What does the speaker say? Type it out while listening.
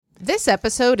This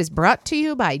episode is brought to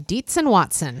you by Dietz and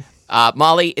Watson.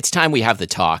 Molly, it's time we have the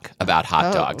talk about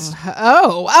hot dogs.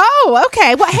 Oh,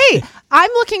 okay. Well, hey, I'm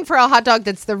looking for a hot dog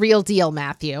that's the real deal,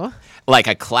 Matthew. Like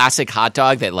a classic hot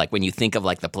dog that, like, when you think of,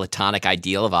 like, the platonic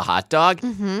ideal of a hot dog,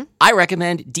 I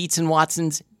recommend Dietz and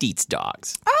Watson's Dietz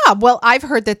Dogs. Well, I've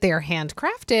heard that they're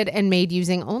handcrafted and made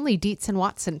using only Dietz and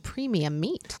Watson premium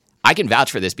meat. I can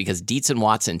vouch for this because Dietz and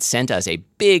Watson sent us a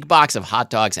big box of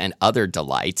hot dogs and other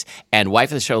delights. And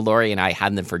wife of the show, Lori, and I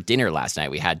had them for dinner last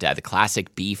night. We had the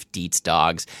classic beef Dietz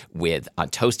dogs with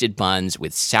toasted buns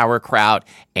with sauerkraut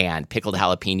and pickled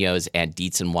jalapenos and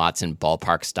Dietz and Watson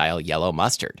ballpark-style yellow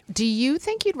mustard. Do you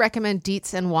think you'd recommend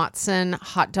Dietz and Watson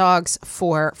hot dogs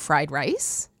for fried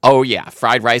rice? Oh, yeah.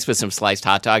 Fried rice with some sliced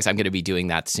hot dogs. I'm going to be doing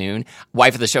that soon.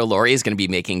 Wife of the show, Lori, is going to be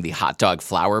making the hot dog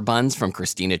flour buns from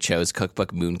Christina Cho's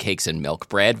cookbook, Mooncakes and Milk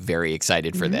Bread. Very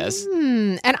excited for this.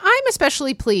 And I'm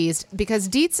especially pleased because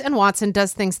Dietz and Watson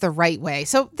does things the right way.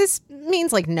 So this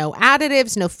means like no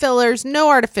additives, no fillers, no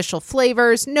artificial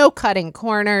flavors, no cutting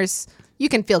corners. You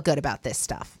can feel good about this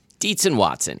stuff. Dietz and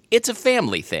Watson. It's a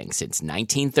family thing since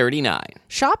 1939.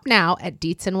 Shop now at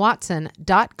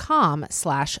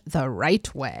dietzandwatson.com/the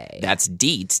right way. That's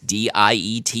Dietz,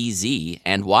 D-I-E-T-Z,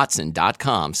 and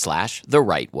Watson.com/the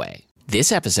right way.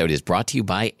 This episode is brought to you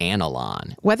by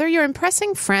Anilon. Whether you're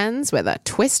impressing friends with a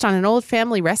twist on an old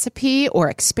family recipe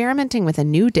or experimenting with a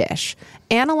new dish,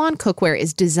 Anilon cookware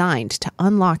is designed to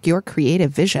unlock your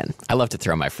creative vision. I love to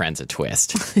throw my friends a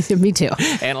twist. Me too.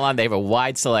 Anilon, they have a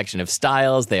wide selection of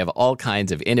styles. They have all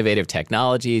kinds of innovative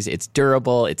technologies. It's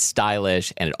durable, it's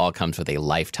stylish, and it all comes with a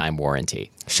lifetime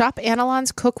warranty. Shop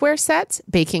Anilon's cookware sets,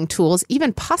 baking tools,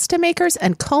 even pasta makers,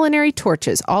 and culinary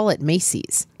torches, all at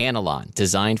Macy's. Anilon,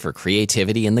 designed for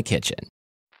creativity in the kitchen.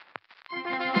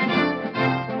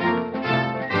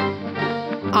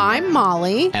 I'm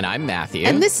Molly. And I'm Matthew.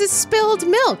 And this is Spilled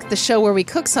Milk, the show where we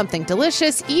cook something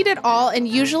delicious, eat it all, and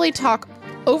usually talk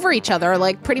over each other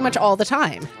like pretty much all the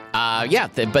time.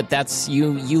 But that's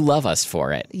you love us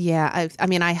for it. Yeah, I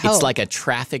mean, I hope. It's like a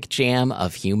traffic jam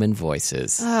of human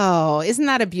voices. Oh, isn't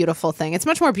that a beautiful thing? It's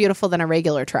much more beautiful than a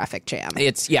regular traffic jam.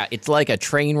 It's like a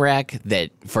train wreck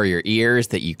that for your ears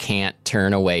that you can't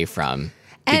turn away from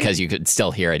because you could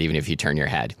still hear it even if you turn your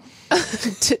head.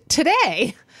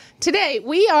 Today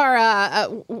we are I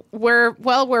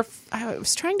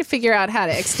was trying to figure out how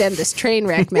to extend this train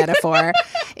wreck metaphor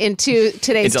into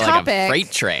today's topic. Like a freight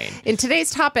train. In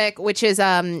today's topic, which is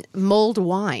mulled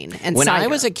wine and When cider. I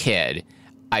was a kid,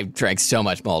 I drank so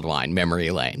much mulled wine,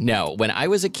 memory lane. No, when I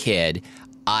was a kid,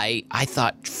 I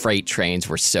thought freight trains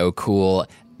were so cool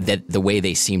that the way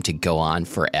they seemed to go on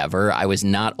forever. I was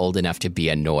not old enough to be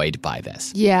annoyed by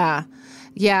this. Yeah.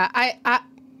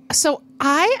 So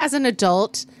I, as an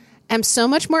adult, am so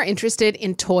much more interested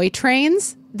in toy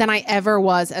trains than I ever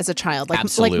was as a child, like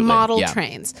model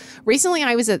trains. Recently,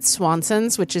 I was at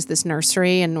Swanson's, which is this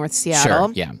nursery in North Seattle.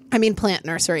 Sure, yeah. I mean, plant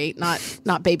nursery, not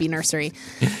baby nursery.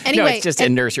 Anyway, no, it's just a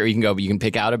nursery. You can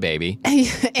pick out a baby.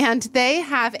 And they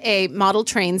have a model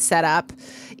train set up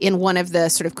in one of the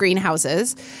sort of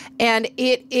greenhouses. And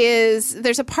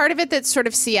there's a part of it that's sort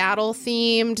of Seattle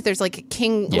themed. There's like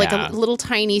like a little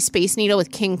tiny Space Needle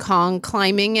with King Kong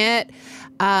climbing it.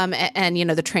 And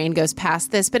the train goes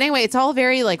past this. But anyway, it's all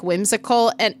very like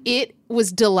whimsical, and it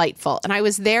was delightful. And I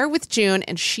was there with June,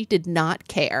 and she did not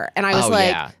care. And I was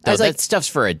that stuff's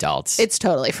for adults. It's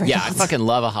totally for adults. Yeah, I fucking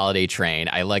love a holiday train.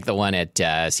 I like the one at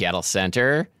Seattle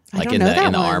Center, like in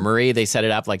the Armory. They set it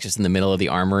up like just in the middle of the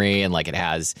Armory, and like it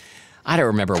has, I don't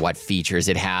remember what features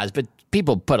it has, but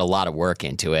people put a lot of work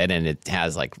into it, and it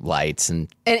has like lights and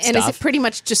stuff. And is it pretty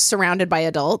much just surrounded by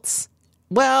adults?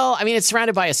 Well, I mean, it's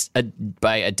surrounded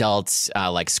by adults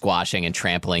like squashing and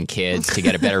trampling kids to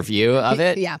get a better view of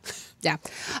it. Yeah.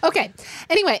 Okay.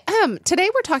 Anyway, today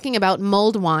we're talking about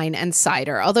mulled wine and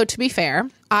cider. Although, to be fair,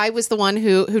 I was the one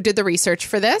who did the research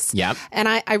for this. Yep. And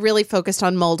I really focused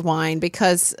on mulled wine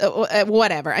because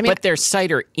whatever. I mean, but there's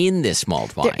cider in this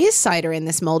mulled wine. There is cider in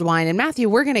this mulled wine. And Matthew,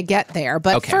 we're going to get there.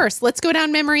 But first, let's go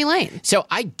down memory lane. So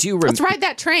I do remember. Let's ride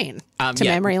that train to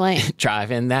memory lane.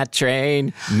 Driving that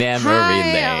train, memory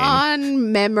lane.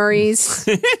 On memories.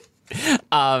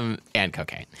 And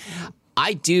cocaine.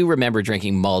 I do remember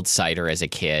drinking mulled cider as a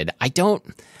kid. I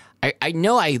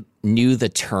know I knew the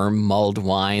term mulled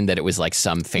wine, that it was like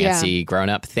some fancy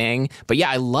grown-up thing. But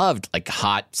yeah, I loved like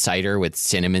hot cider with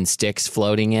cinnamon sticks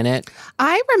floating in it.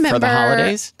 I remember for the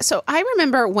holidays. So I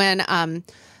remember when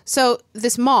so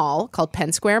this mall called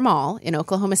Penn Square Mall in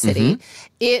Oklahoma City,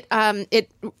 it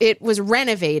was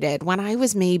renovated when I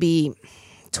was maybe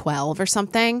 12 or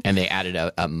something. And they added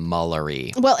a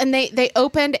mullery. Well, and they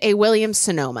opened a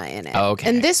Williams-Sonoma in it. Okay.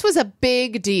 And this was a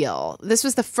big deal. This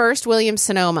was the first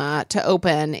Williams-Sonoma to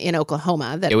open in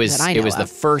Oklahoma that I know It was of. the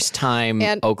first time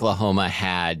Oklahoma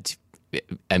had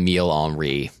Emile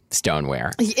Henry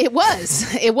stoneware. It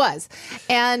was.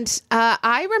 And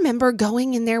I remember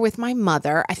going in there with my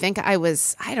mother. I think I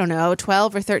was,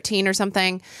 12 or 13 or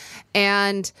something.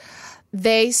 And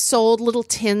they sold little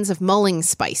tins of mulling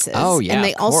spices. Oh, yeah, and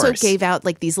they of also course. gave out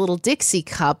like these little Dixie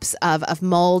cups of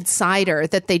mulled cider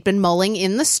that they'd been mulling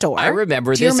in the store. I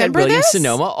remember Do you this remember at Williams this?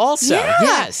 Sonoma also. Yeah.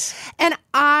 Yes. And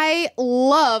I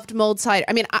loved mulled cider.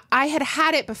 I mean, I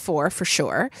had it before for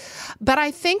sure, but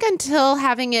I think until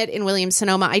having it in Williams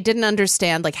Sonoma, I didn't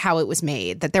understand like how it was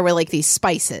made, that there were like these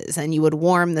spices and you would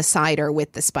warm the cider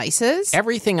with the spices.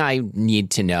 Everything I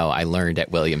need to know, I learned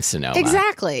at Williams Sonoma.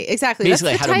 Exactly.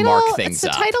 Basically how to mark things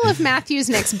That's up. the title of Matthew's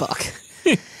next book.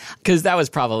 Because that was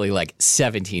probably like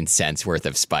 17 cents worth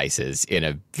of spices in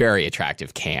a very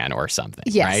attractive can or something,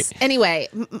 Yes. right? Anyway,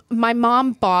 my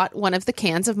mom bought one of the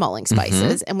cans of mulling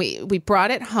spices and we brought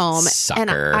it home. Sucker.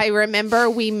 And I remember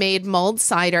we made mulled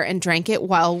cider and drank it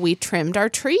while we trimmed our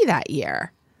tree that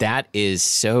year. That is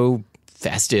so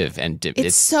festive and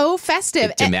It's so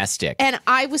festive. domestic. And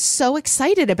I was so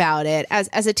excited about it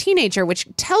as a teenager, which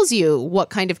tells you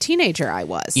what kind of teenager I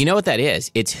was. You know what that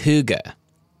is? It's hygge.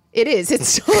 It is.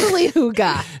 It's totally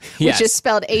hygge, Yes. which is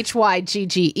spelled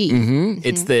Hygge.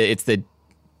 It's the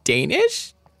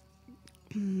Danish?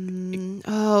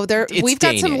 Oh, It's we've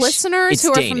got some Danish. listeners It's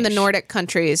who are from the Danish. Nordic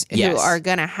countries Yes. who are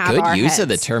going to have Good our use of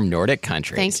the heads. term Nordic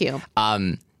countries. Thank you.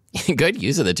 Good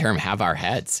use of the term have our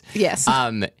heads. Yes.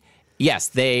 Yes,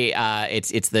 they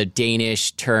it's the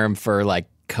Danish term for like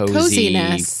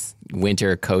Coziness.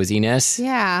 winter coziness.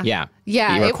 Yeah. Yeah.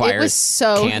 Yeah, It it requires was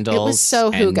so- candles it was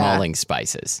so and hygge. mulling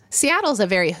spices. Seattle's a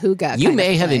very hygge You kind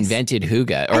may of have place. invented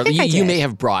hygge, or think I you did. may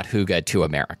have brought hygge to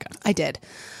America. I did.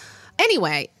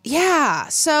 Anyway, yeah.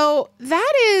 So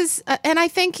that is, and I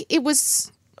think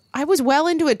I was well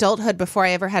into adulthood before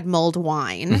I ever had mulled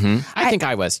wine. I think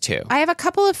I was too. I have a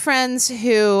couple of friends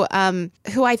who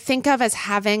I think of as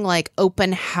having like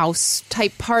open house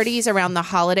type parties around the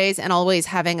holidays and always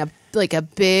having a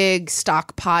big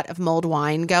stock pot of mulled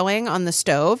wine going on the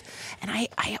stove. And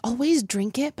I always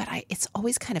drink it, but it's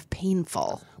always kind of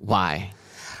painful. Why?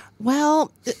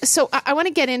 Well, so I want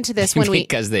to get into this when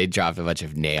Because they dropped a bunch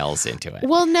of nails into it.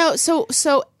 Well, no. So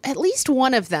at least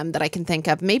one of them that I can think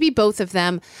of, maybe both of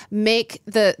them, make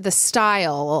the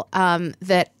style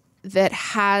that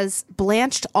has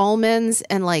blanched almonds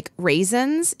and like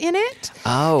raisins in it.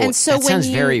 Oh, and so that when sounds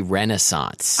you- very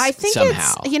Renaissance. I think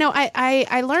somehow. it's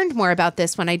I learned more about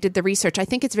this when I did the research. I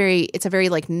think it's a very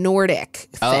like Nordic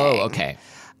thing. Oh, okay.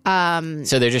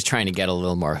 So they're just trying to get a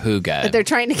little more hygge. They're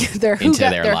trying to get their Into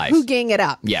their they're life. hooging it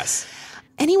up. Yes.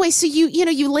 Anyway, so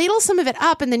you ladle some of it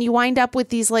up, and then you wind up with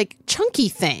these like chunky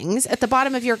things at the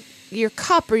bottom of your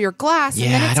cup or your glass. and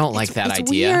Yeah, then I it's- don't like it's- that it's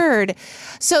idea. Weird.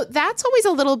 So that's always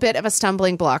a little bit of a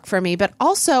stumbling block for me. But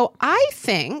also, I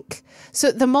think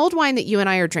so. The mulled wine that you and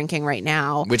I are drinking right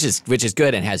now, Which is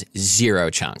good and has 0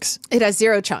 chunks. it has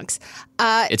 0 chunks.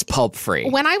 It's pulp free.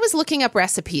 When I was looking up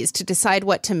recipes to decide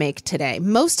what to make today,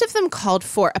 most of them called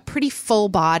for a pretty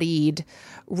full-bodied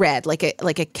red, like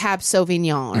a Cab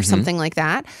Sauvignon or something like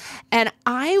that. And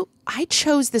I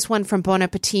chose this one from Bon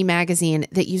Appetit magazine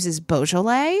that uses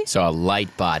Beaujolais. So a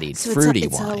light-bodied, So fruity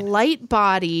it's wine. a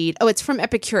light-bodied. Oh, it's from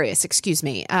Epicurious, excuse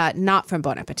me, not from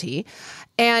Bon Appetit.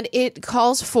 And it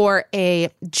calls for a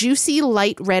juicy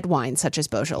light red wine such as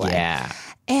Beaujolais. Yeah.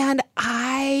 And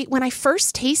when I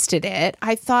first tasted it,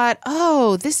 I thought,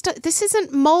 oh, this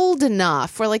isn't mulled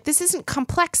enough, or like this isn't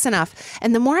complex enough.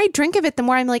 And the more I drink of it, the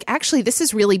more I'm like, actually, this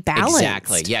is really balanced.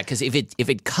 Exactly. Yeah, because if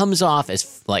it comes off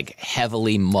as like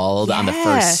heavily mulled on the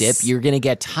first Yes. sip, you're gonna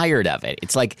get tired of it.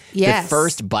 It's like Yes. the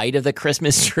first bite of the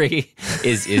Christmas tree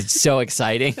is so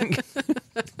exciting.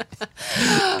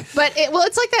 But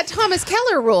it's like that Thomas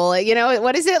Keller rule. You know,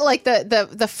 what is it like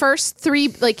the first 3?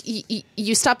 Like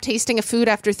you stop tasting a food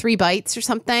after 3 bites or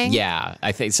something. Yeah,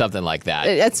 I think something like that.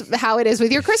 That's how it is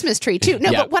with your Christmas tree too.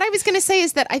 No, Yeah. but what I was going to say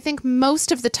is that I think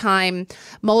most of the time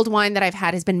mulled wine that I've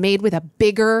had has been made with a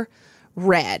bigger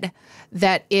red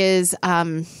that is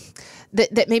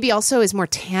that maybe also is more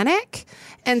tannic.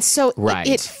 And so Right.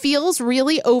 it feels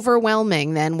really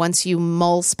overwhelming then once you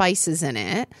mull spices in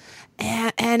it.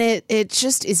 And it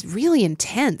just is really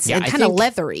intense Yeah, and I kind of think-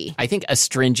 leathery. I think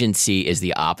astringency is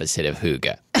the opposite of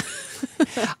hygge.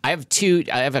 I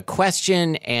have a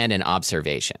question and an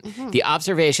observation. Mm-hmm. The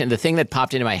observation, the thing that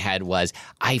popped into my head was,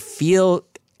 I feel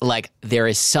like there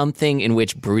is something in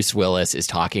which Bruce Willis is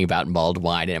talking about mulled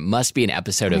wine, and it must be an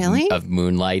episode of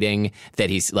Moonlighting that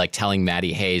he's like telling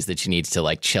Maddie Hayes that she needs to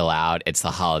like chill out. It's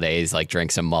the holidays, like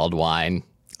drink some mulled wine.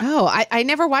 Oh, I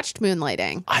never watched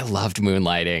Moonlighting. I loved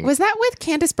Moonlighting. Was that with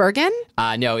Candice Bergen?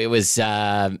 No, it was...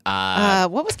 what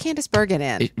was Candice Bergen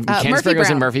in? Candice Bergen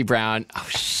was in Murphy Brown. Oh,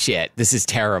 shit. This is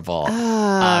terrible.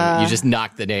 You just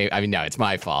knocked the name... I mean, no, it's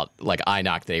my fault. Like, I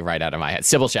knocked the name right out of my head.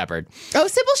 Sybil Shepherd. Oh,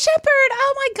 Sybil Shepherd.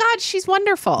 Oh, my God. She's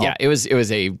wonderful. Yeah, it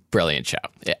was a brilliant show.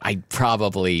 I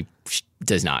probably...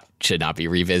 should not be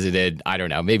revisited. I don't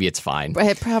know. Maybe it's fine.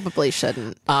 It probably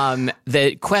shouldn't.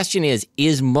 The question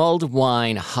is mulled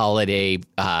wine holiday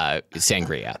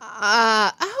sangria?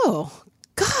 Oh,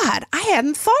 God. I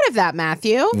hadn't thought of that,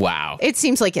 Matthew. Wow. It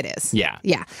seems like it is. Yeah.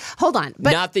 Yeah. Hold on.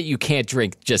 But not that you can't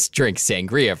drink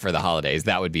sangria for the holidays.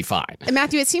 That would be fine.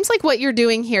 Matthew, it seems like what you're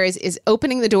doing here is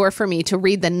opening the door for me to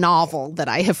read the novel that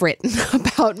I have written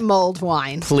about mulled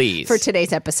wine. Please. For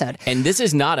today's episode. And this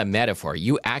is not a metaphor.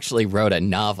 You actually wrote a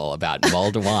novel about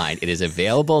mulled wine. It is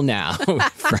available now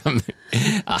from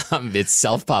it's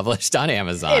self-published on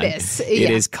Amazon. It is.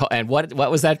 It is and what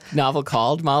was that novel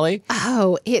called, Molly?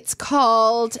 Oh, it's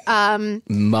called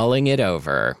Mulling It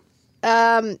Over.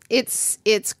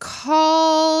 It's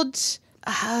called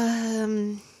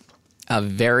A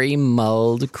Very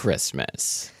Mulled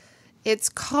Christmas. It's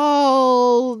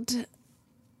called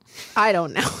I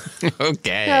don't know.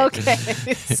 Okay.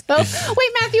 So,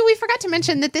 wait, Matthew, we forgot to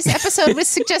mention that this episode was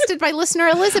suggested by listener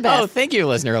Elizabeth. Oh, thank you,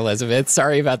 listener Elizabeth.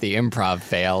 Sorry about the improv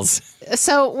fails.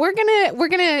 So I'm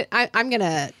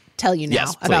gonna tell you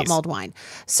now about mulled wine.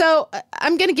 So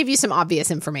I'm going to give you some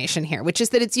obvious information here, which is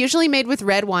that it's usually made with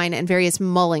red wine and various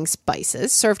mulling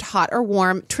spices, served hot or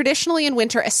warm, traditionally in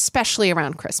winter, especially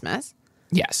around Christmas.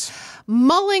 Yes.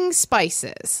 Mulling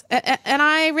spices. And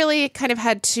I really kind of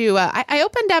had to, I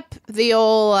opened up the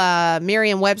old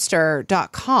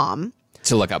Merriam-Webster.com.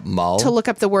 To look up mull? To look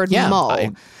up the word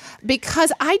mull.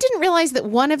 Because I didn't realize that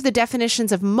one of the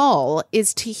definitions of mull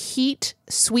is to heat,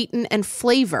 sweeten, and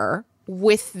flavor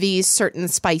with these certain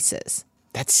spices.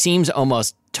 That seems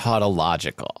almost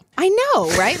tautological. I know,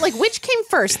 right? Like, which came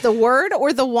first, the word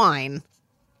or the wine?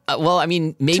 Well, I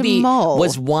mean, maybe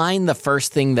was wine the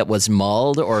first thing that was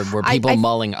mulled, or were people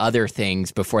mulling other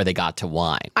things before they got to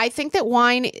wine? I think that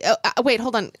wine... wait,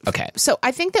 hold on. Okay. So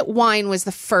I think that wine was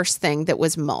the first thing that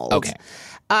was mulled. Okay.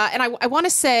 And I want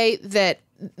to say that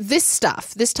this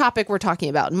topic we're talking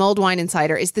about, mulled wine and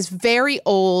cider, is this very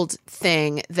old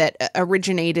thing that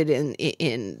originated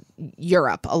in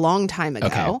Europe a long time ago.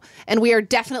 Okay. And we are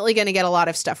definitely going to get a lot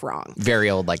of stuff wrong. Very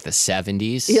old, like the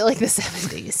 70s? Yeah, like the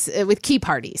 70s, with key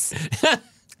parties.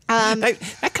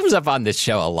 That comes up on this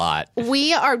show a lot.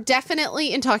 We are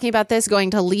definitely, in talking about this,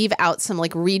 going to leave out some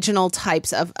like regional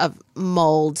types of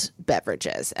mulled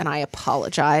beverages. And I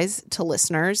apologize to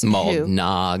listeners. Mulled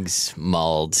Nogs,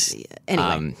 mulled...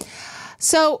 Anyway.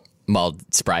 So... Mulled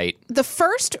Sprite. The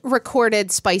first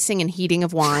recorded spicing and heating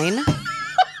of wine...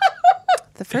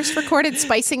 The first recorded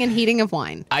spicing and heating of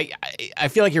wine. I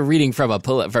feel like you're reading from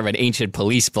an ancient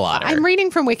police blotter. I'm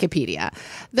reading from Wikipedia.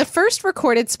 The first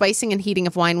recorded spicing and heating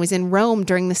of wine was in Rome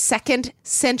during the 2nd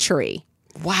century.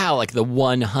 Wow, like the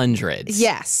 100s.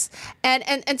 Yes.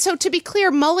 And so to be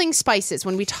clear, mulling spices,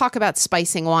 when we talk about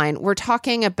spicing wine, we're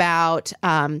talking about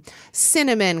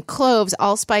cinnamon, cloves,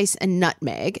 allspice, and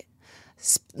nutmeg.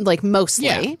 Like mostly.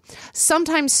 Yeah.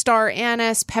 Sometimes star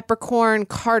anise, peppercorn,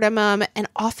 cardamom, and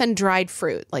often dried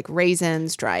fruit like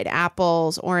raisins, dried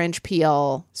apples, orange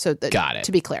peel. So Got it.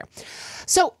 To be clear.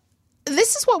 So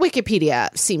this is what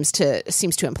Wikipedia seems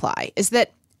to imply, is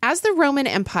that as the Roman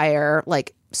Empire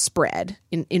like spread,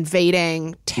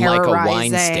 invading,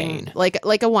 terrorizing,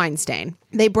 like a wine stain,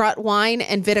 they brought wine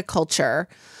and viticulture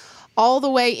all the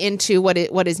way into what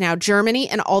is now Germany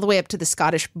and all the way up to the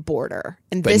Scottish border.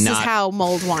 And this is how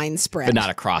mulled wine spread. But not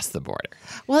across the border.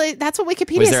 Well, that's what Wikipedia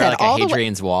said. Was there like a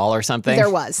Hadrian's Wall or something? There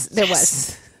was.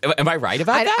 Am I right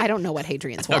about that? I don't know what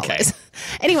Hadrian's Wall is.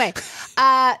 Anyway,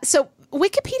 so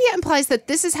Wikipedia implies that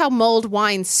this is how mulled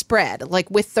wine spread, like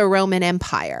with the Roman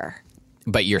Empire.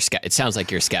 But it sounds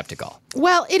like you're skeptical.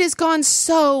 Well, it has gone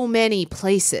so many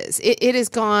places. It has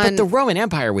gone... But the Roman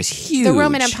Empire was huge. The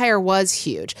Roman Empire was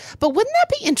huge. But wouldn't that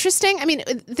be interesting? I mean,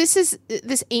 this is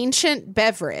this ancient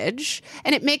beverage,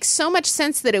 and it makes so much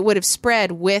sense that it would have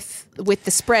spread with the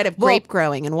spread of grape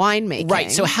growing and winemaking.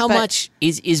 Right. So how much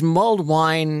is mulled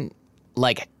wine,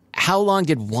 like, how long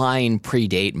did wine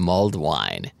predate mulled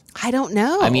wine? I don't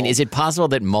know. I mean, is it possible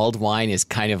that mulled wine is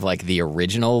kind of like the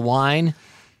original wine?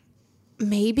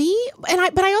 Maybe.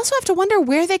 But I also have to wonder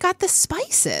where they got the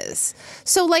spices.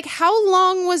 So, like, how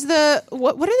long was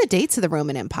what are the dates of the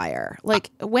Roman Empire? Like,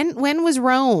 when was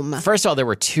Rome? First of all, there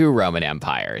were 2 Roman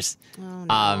empires. Oh,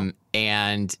 no.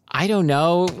 And I don't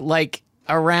know, like,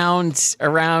 around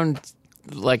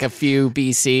like a few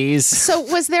BCs. So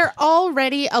was there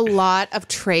already a lot of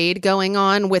trade going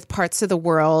on with parts of the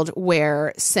world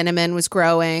where cinnamon was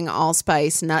growing,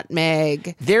 allspice,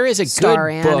 nutmeg? There is a star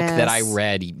good book anise that I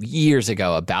read years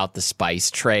ago about the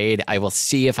spice trade. I will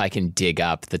see if I can dig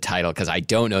up the title because I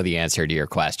don't know the answer to your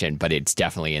question, but it's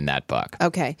definitely in that book.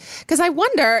 Okay. Because I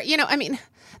wonder,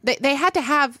 they had to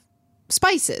have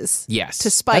spices. Yes,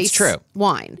 to spice that's true.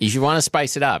 Wine. If you want to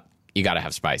spice it up, you got to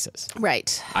have spices.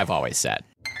 Right. I've always said.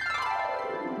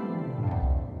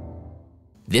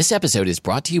 This episode is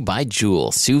brought to you by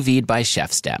Joule Sous Vide by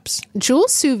Chef Steps. Joule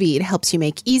Sous Vide helps you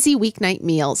make easy weeknight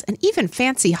meals and even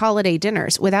fancy holiday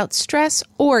dinners without stress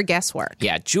or guesswork.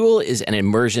 Yeah, Joule is an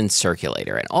immersion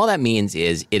circulator, and all that means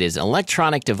is it is an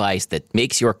electronic device that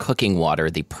makes your cooking water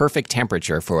the perfect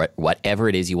temperature for whatever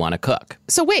it is you want to cook.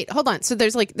 So wait, hold on. So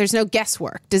there's no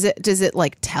guesswork. Does it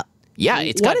like tell? Yeah,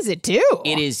 what does it do?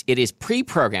 It is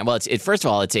pre-programmed. Well, first of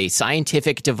all, it's a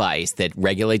scientific device that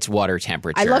regulates water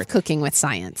temperature. I love cooking with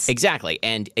science. Exactly.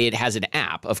 And it has an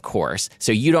app, of course,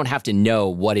 so you don't have to know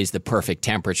what is the perfect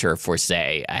temperature for,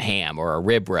 say, a ham or a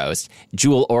rib roast.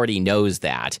 Joule already knows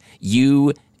that.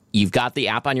 You've got the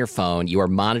app on your phone. You are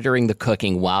monitoring the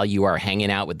cooking while you are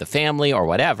hanging out with the family or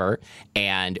whatever.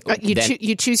 And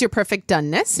you choose your perfect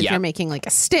doneness if you're making like a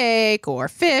steak or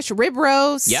fish, rib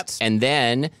roast. Yep. And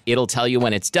then it'll tell you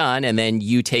when it's done, and then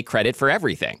you take credit for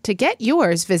everything. To get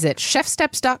yours, visit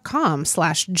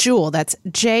chefsteps.com/Joule. That's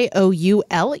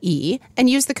JOULE. And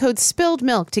use the code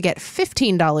SPILLEDMILK to get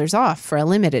 $15 off for a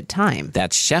limited time.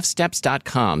 That's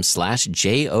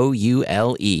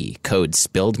chefsteps.com/JOULE. Code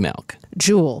SPILLEDMILK.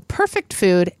 Joule, perfect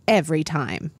food every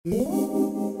time.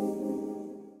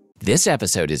 This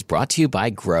episode is brought to you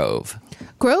by Grove.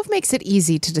 Grove makes it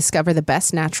easy to discover the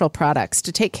best natural products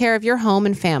to take care of your home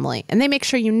and family, and they make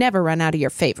sure you never run out of your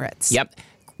favorites. Yep.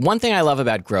 One thing I love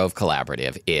about Grove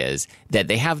Collaborative is that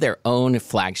they have their own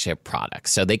flagship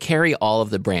products. So they carry all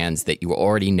of the brands that you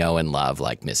already know and love,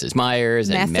 like Mrs. Myers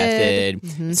and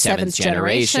Method, Seventh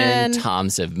Generation,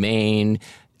 Tom's of Maine,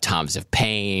 Tom's of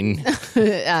Pain.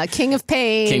 King of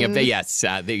Pain. King of Pain, yes.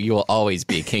 You will always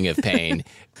be King of Pain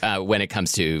when it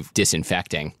comes to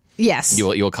disinfecting. Yes. You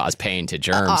will cause pain to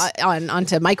germs.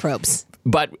 Onto microbes.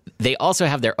 But they also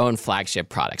have their own flagship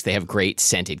products. They have great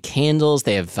scented candles.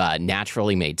 They have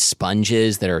naturally made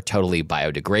sponges that are totally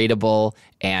biodegradable.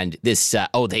 And this, I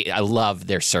love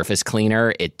their surface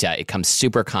cleaner. It comes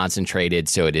super concentrated,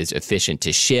 so it is efficient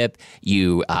to ship.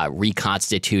 You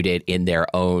reconstitute it in their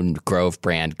own Grove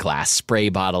brand glass spray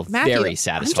bottle. Matthew, very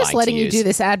satisfying. I'm just letting you do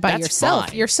this ad by That's yourself.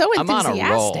 fine. You're so enthusiastic. I'm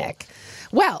on a roll.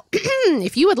 Well,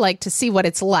 if you would like to see what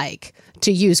it's like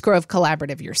to use Grove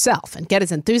Collaborative yourself and get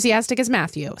as enthusiastic as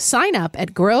Matthew, sign up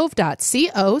at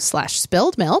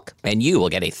grove.co/spilledmilk. And you will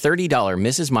get a $30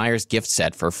 Mrs. Myers gift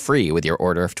set for free with your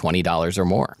order of $20 or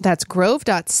more. That's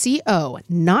grove.co,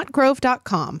 not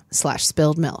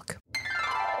grove.com/spilledmilk.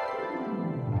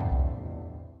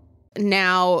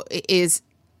 Now is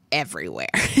everywhere.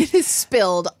 It is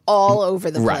spilled all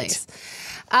over the place.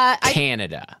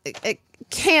 Canada.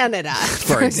 Canada,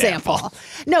 for example.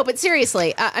 No, but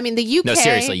seriously, the UK. No,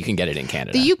 seriously, you can get it in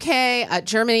Canada. The UK,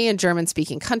 Germany, and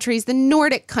German-speaking countries, the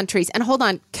Nordic countries. And hold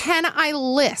on, can I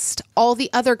list all the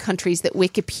other countries that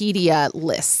Wikipedia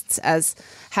lists as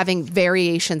having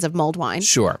variations of mulled wine?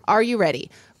 Sure. Are you ready?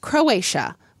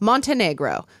 Croatia,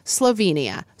 Montenegro,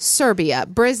 Slovenia, Serbia,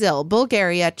 Brazil,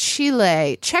 Bulgaria,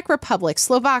 Chile, Czech Republic,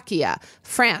 Slovakia,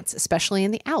 France, especially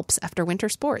in the Alps after winter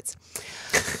sports.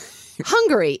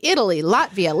 Hungary, Italy,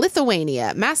 Latvia,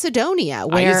 Lithuania, Macedonia.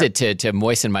 I use it to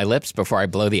moisten my lips before I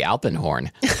blow the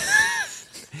Alpenhorn.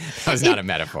 That was not a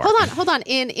metaphor. Hold on.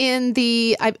 In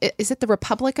the is it the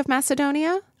Republic of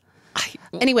Macedonia?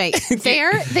 Anyway,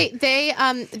 there they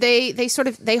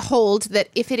hold that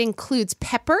if it includes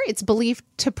pepper, it's believed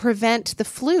to prevent the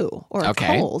flu or a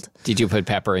cold. Did you put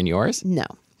pepper in yours? No.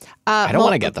 I don't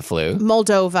want to get the flu.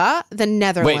 Moldova, the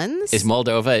Netherlands. Wait, is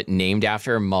Moldova named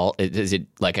after is it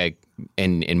like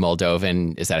in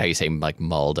Moldovan? Is that how you say like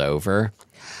mulled over?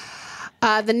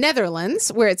 The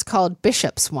Netherlands, where it's called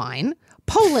Bishop's wine.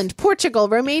 Poland, Portugal,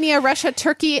 Romania, Russia,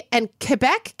 Turkey, and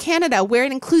Quebec, Canada, where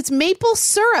it includes maple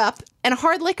syrup and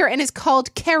hard liquor and is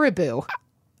called caribou.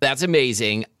 That's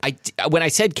amazing. When I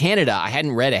said Canada, I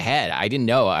hadn't read ahead. I didn't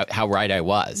know how right I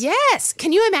was. Yes.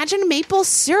 Can you imagine maple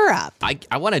syrup?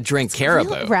 I want to drink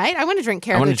caribou. Really, right? I want to drink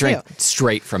caribou, I want to drink too.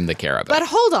 straight from the caribou. But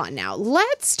hold on now.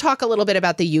 Let's talk a little bit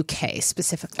about the UK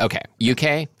specifically. Okay.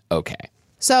 UK? Okay.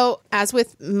 So, as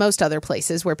with most other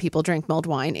places where people drink mulled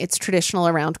wine, it's traditional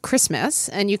around Christmas,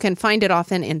 and you can find it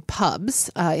often in pubs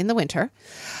in the winter.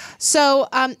 So,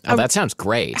 that sounds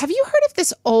great. Have you heard of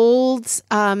this old,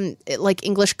 like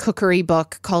English cookery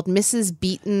book called Mrs.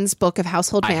 Beeton's Book of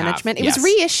Household Management? It was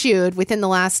reissued within the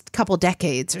last couple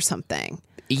decades or something.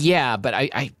 Yeah, but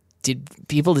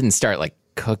people didn't start like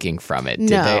cooking from it, did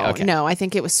they? Okay. No. I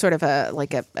think it was sort of a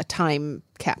time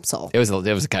capsule. It was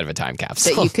kind of a time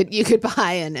capsule that you could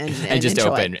buy and just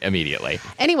enjoy. open immediately.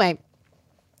 Anyway,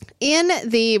 in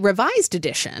the revised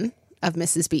edition of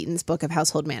Mrs. Beeton's Book of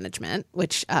Household Management,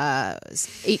 which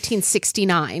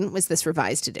 1869 was this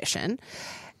revised edition.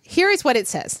 Here is what it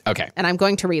says. Okay. And I'm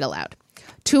going to read aloud.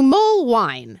 To mull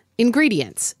wine.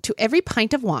 Ingredients. To every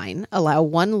pint of wine, allow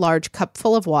 1 large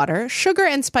cupful of water, sugar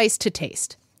and spice to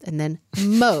taste. And then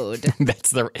mode.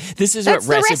 This is what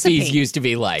recipes used to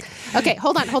be like. Okay,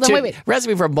 hold on, wait.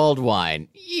 Recipe for mulled wine.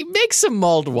 You make some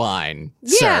mulled wine.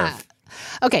 Yeah. Serve.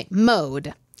 Okay,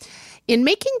 mode. In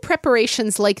making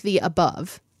preparations like the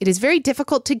above, it is very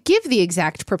difficult to give the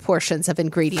exact proportions of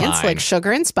ingredients like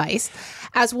sugar and spice,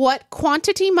 as what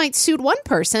quantity might suit one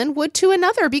person would to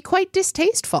another be quite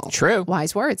distasteful. True.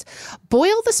 Wise words.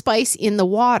 Boil the spice in the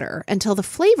water until the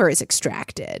flavor is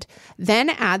extracted. Then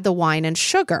add the wine and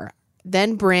sugar.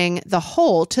 Then bring the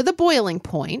whole to the boiling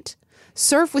point.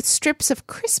 Serve with strips of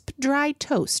crisp, dry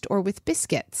toast or with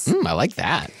biscuits. I like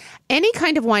that. Any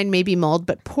kind of wine may be mulled,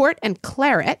 but port and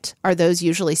claret are those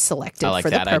usually selected for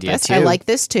the purpose. Idea too. I like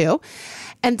this too.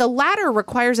 And the latter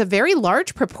requires a very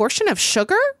large proportion of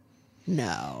sugar?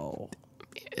 No.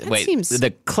 Wait,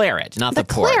 the claret, not the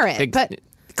port. Claret, but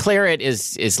claret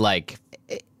is like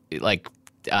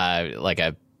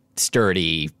a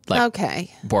sturdy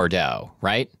Bordeaux,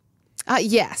 right?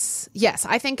 Yes.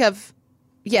 I think of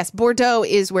Bordeaux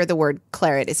is where the word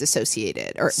claret is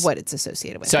associated, or what it's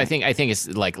associated with. So I think it's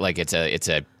like it's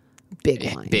a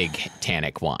big wine, big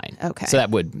tannic wine. Okay, so that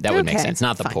would make sense.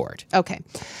 Not the port. Okay,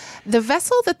 the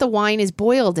vessel that the wine is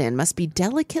boiled in must be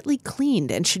delicately cleaned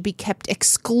and should be kept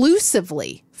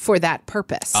exclusively for that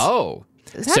purpose. Oh.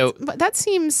 That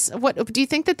seems. What do you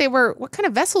think that they were? What kind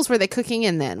of vessels were they cooking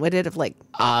in then? Would it have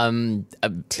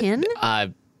tin?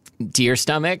 Deer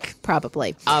stomach?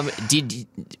 Probably.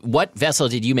 What vessel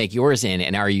did you make yours in,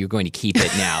 and are you going to keep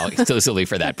it now exclusively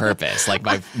for that purpose? Like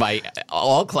my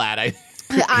all clad,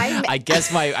 I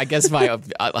guess my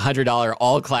 $100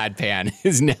 all clad pan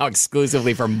is now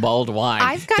exclusively for mulled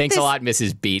wine. Thanks a lot,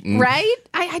 Mrs. Beeton. Right?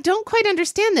 I don't quite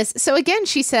understand this. So again,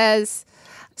 she says,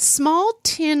 small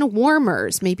tin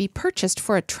warmers may be purchased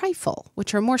for a trifle,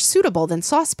 which are more suitable than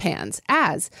saucepans,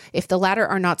 as, if the latter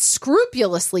are not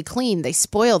scrupulously clean, they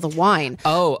spoil the wine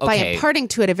by imparting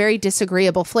to it a very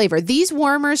disagreeable flavor. These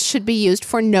warmers should be used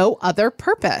for no other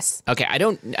purpose. Okay, I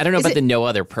don't know about the no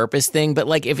other purpose thing, but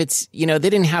like if it's, they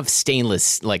didn't have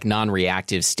stainless, like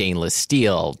non-reactive stainless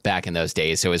steel back in those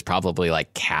days, so it was probably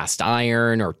like cast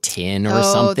iron or tin or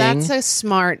something.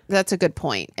 Oh, that's a good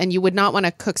point. And you would not want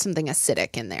to cook something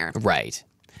acidic in there. Right.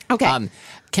 Okay.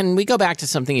 Can we go back to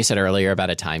something you said earlier about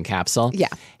a time capsule? Yeah.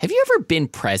 Have you ever been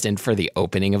present for the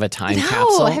opening of a time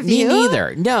capsule? Have Me you?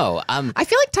 neither. No. I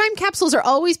feel like time capsules are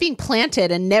always being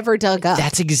planted and never dug up.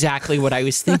 That's exactly what I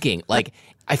was thinking. Like,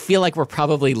 I feel like we're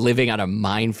probably living on a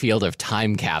minefield of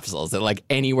time capsules that like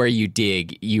anywhere you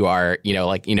dig, you are,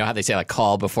 how they say like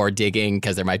call before digging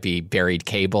because there might be buried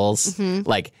cables. Mm-hmm.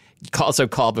 Like, also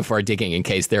call before digging in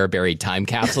case there are buried time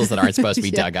capsules that aren't supposed to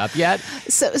be dug up yet.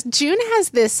 So June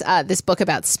has this book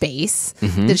about space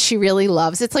that she really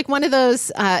loves. It's like one of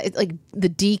those like the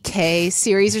DK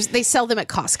series. They sell them at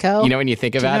Costco. When you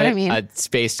think about it, I mean? A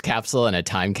space capsule and a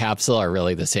time capsule are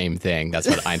really the same thing. That's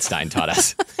what Einstein taught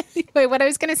us. Wait, what I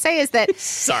was going to say is that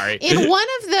sorry, in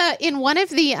one of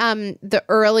the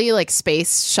early like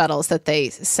space shuttles that they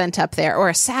sent up there, or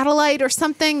a satellite or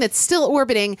something that's still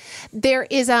orbiting, there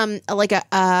is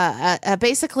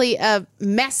basically a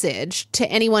message to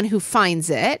anyone who finds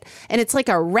it, and it's like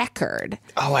a record.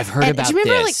 Oh, I've heard about this. Do you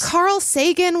remember like Carl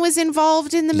Sagan was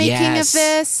involved in the making of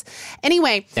this?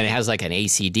 Anyway, and it has like an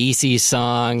AC/DC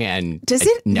song, and does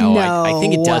it? No, I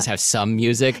think it does have some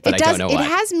music, but I don't know what. It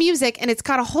has music, and it's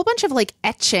got a whole bunch of like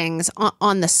etchings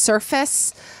on the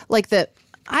surface, like the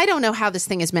I don't know how this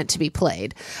thing is meant to be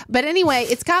played. But anyway,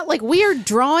 it's got like weird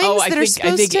drawings that are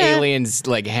supposed to... I think aliens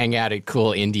like hang out at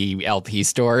cool indie LP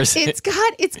stores. It's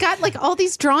got like all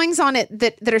these drawings on it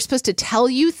that are supposed to tell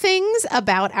you things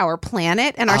about our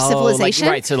planet and our civilization.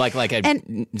 Right, so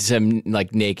some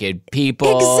like naked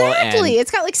people. Exactly.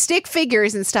 It's got like stick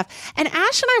figures and stuff. And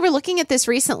Ash and I were looking at this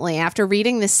recently after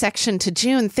reading this section to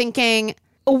June, thinking,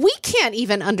 we can't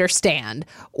even understand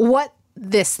what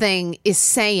this thing is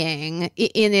saying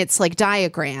in its like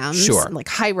diagrams, and like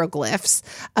hieroglyphs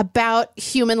about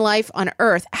human life on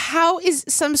Earth. How is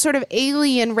some sort of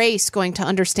alien race going to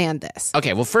understand this?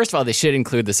 Okay, well, first of all, they should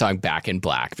include the song Back in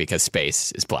Black because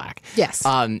space is black. Yes.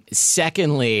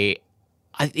 Secondly,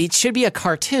 it should be a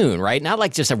cartoon, right? Not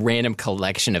like just a random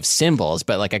collection of symbols,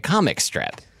 but like a comic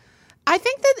strip. I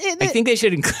think I think they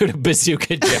should include a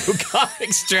Bazooka Joe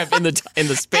comic strip in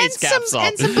the space capsule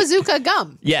and some bazooka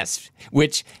gum. Yes,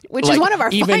 which is one of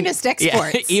our finest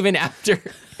exports. Yeah, even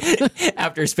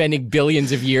after spending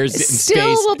billions of years in space,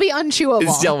 still will be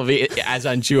unchewable. Still will be as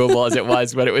unchewable as it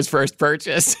was when it was first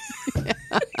purchased.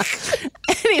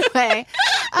 Anyway,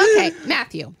 okay,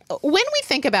 Matthew. When we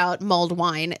think about mulled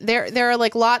wine, there are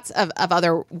like lots of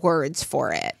other words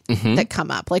for it that come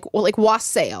up, like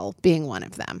wassail being one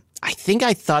of them. I think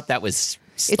I thought that was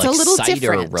it's like a little cider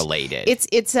different. Related.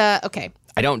 It's okay.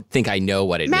 I don't think I know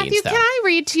what it Matthew, means, though. Can I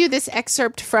read to you this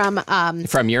excerpt from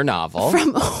your novel?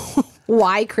 From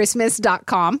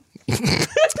whychristmas.com.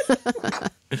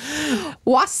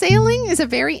 Wassailing is a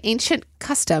very ancient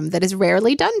custom that is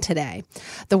rarely done today.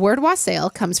 The word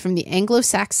wassail comes from the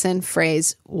Anglo-Saxon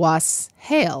phrase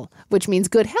washail, which means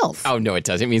good health. Oh, no, it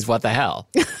doesn't. It means what the hell?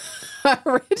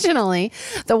 Originally,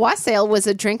 the wassail was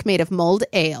a drink made of mulled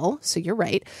ale, so you're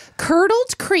right,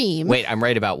 curdled cream. Wait, I'm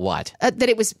right about what? That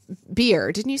it was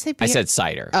beer. Didn't you say beer? I said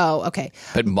cider. Oh, okay.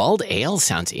 But mulled ale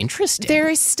sounds interesting. There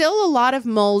is still a lot of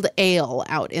mulled ale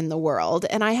out in the world,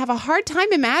 and I have a hard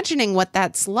time imagining what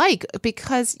that's like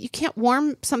because you can't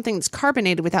warm something that's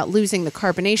carbonated without losing the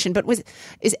carbonation. But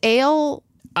is ale...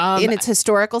 in its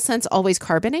historical sense, always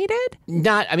carbonated?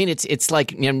 Not. I mean, it's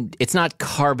like it's not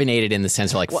carbonated in the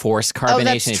sense of like forced carbonation. Oh,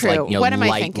 that's true. It's like what am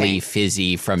lightly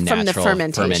fizzy from natural the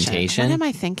fermentation. What am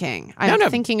I thinking? I'm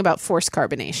thinking about forced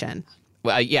carbonation.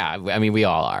 Well, yeah. I mean, we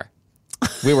all are.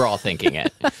 We were all thinking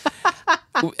it.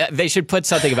 They should put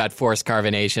something about forced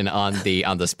carbonation on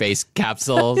the space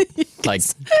capsule, like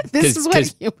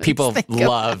because people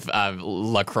love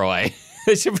LaCroix.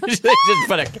 They should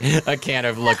put a can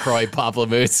of LaCroix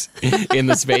Pamplemousse in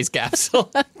the space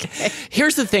capsule. Okay.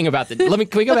 Here's the thing about can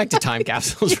we go back to time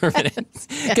capsules for a minute?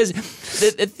 Because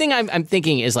the thing I'm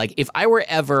thinking is like if I were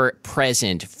ever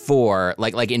present for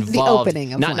like involved, the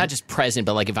opening of not just present,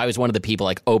 but like if I was one of the people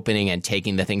like opening and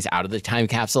taking the things out of the time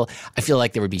capsule, I feel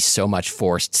like there would be so much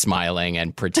forced smiling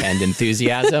and pretend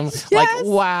enthusiasm. Yes. Like,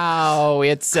 wow,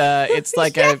 it's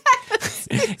like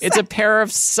it's a pair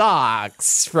of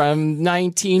socks from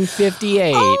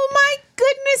 1958. Oh my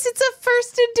goodness, it's a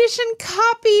first edition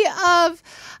copy of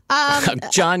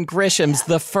John Grisham's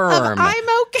The Firm. I'm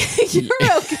okay.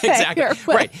 You're okay.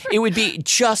 Exactly. Right. It would be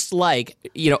just like,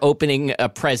 opening a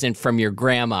present from your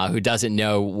grandma who doesn't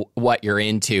know what you're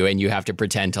into and you have to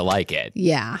pretend to like it.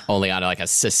 Yeah. Only on like a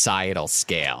societal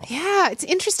scale. Yeah, it's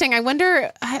interesting. I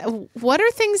wonder, what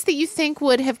are things that you think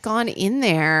would have gone in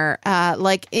there,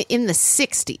 like in the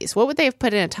 60s? What would they have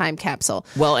put in a time capsule?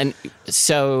 Well, and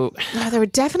so... there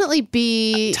would definitely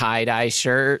be... a tie-dye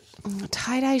shirt.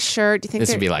 Tie-dye shirt. Do you think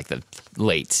this would be like the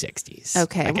late 60s?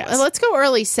 Okay, well, let's go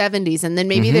early 70s, and then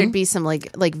maybe there'd be some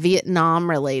like Vietnam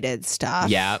related stuff.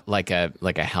 Yeah, like a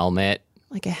helmet.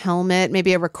 Like a helmet,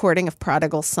 maybe a recording of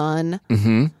Prodigal Son.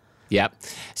 Mm-hmm. Yep.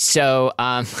 So,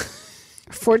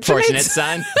 Fortunate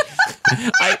Son.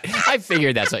 I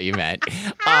figured that's what you meant.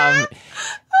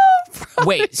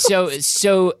 Wait, so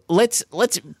let's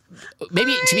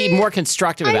maybe to be more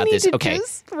constructive about this. Okay,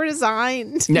 just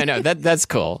resigned. No, that's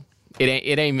cool.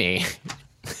 It ain't me.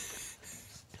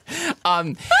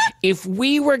 If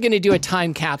we were going to do a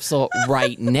time capsule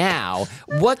right now,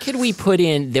 what could we put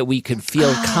in that we could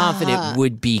feel confident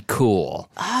would be cool?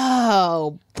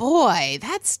 Oh, boy,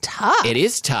 that's tough. It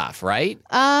is tough, right?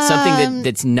 Something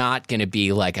that's not going to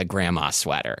be like a grandma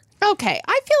sweater. Okay,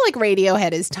 I feel like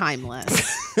Radiohead is timeless.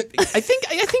 I think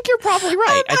you're probably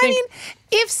right. I mean,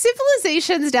 if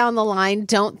civilizations down the line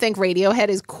don't think Radiohead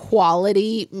is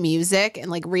quality music and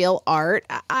like real art,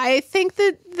 I think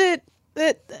that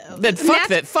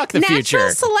fuck the future.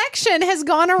 Natural selection has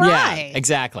gone awry. Yeah,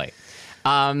 exactly.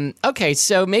 Okay,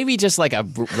 so maybe just like a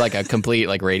complete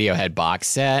like Radiohead box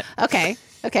set. Okay.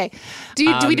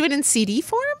 Do we do it in CD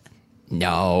form?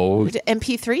 No.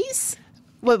 MP3s?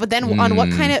 But then on what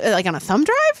kind of, like on a thumb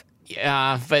drive?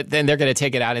 Yeah, but then they're going to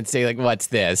take it out and say, like, what's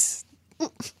this?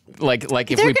 Like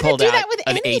if They're we gonna pulled do out that with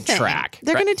an anything. 8-track.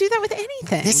 They're going to do that with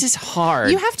anything. This is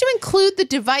hard. You have to include the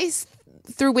device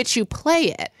through which you play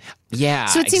it. Yeah,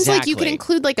 So it seems like you could exactly.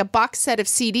 include like a box set of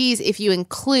CDs if you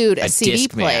include a CD Discman.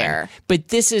 player. But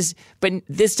this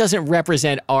doesn't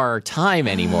represent our time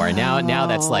anymore. Now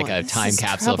that's like a this time is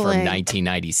capsule troubling. from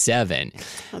 1997.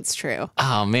 That's true.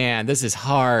 Oh man, this is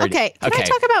hard. Okay, can I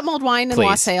talk about mulled wine and Please.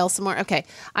 wassail some more? Okay,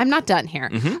 I'm not done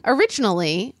here.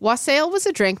 Originally, wassail was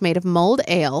a drink made of mulled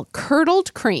ale,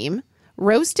 curdled cream,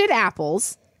 roasted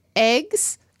apples,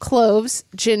 eggs, cloves,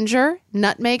 ginger,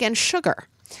 nutmeg, and sugar.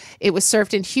 It was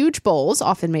served in huge bowls,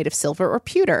 often made of silver or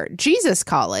pewter. Jesus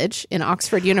College in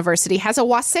Oxford University has a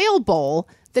wassail bowl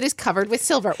that is covered with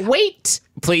silver. Wait!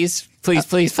 Please. Okay,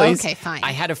 fine.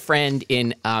 I had a friend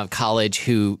in college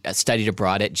who studied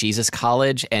abroad at Jesus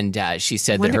College, and she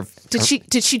said that her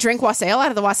Did she drink wassail out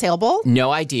of the wassail bowl?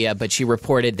 no idea, but she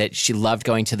reported that she loved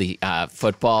going to the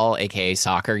football, aka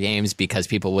soccer games, because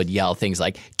people would yell things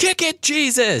like "Kick it,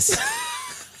 Jesus!"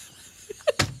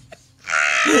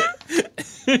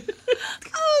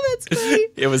 Oh, that's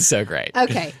great. It was so great.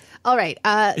 Okay. All right.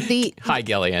 Hi,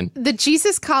 Gillian. The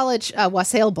Jesus College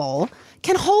wassail bowl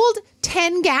can hold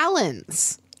 10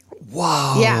 gallons.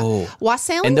 Whoa. Yeah.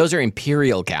 Wassailing, And those are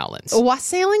imperial gallons.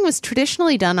 wassailing was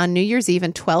traditionally done on New Year's Eve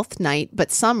and 12th night,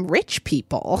 but some rich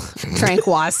people drank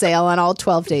wassail on all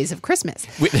 12 days of Christmas.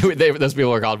 Those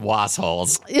people were called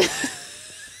wassholes.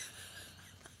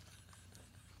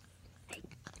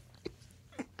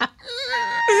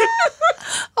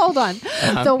 Hold on.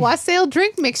 The wassail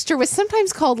drink mixture was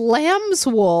sometimes called lamb's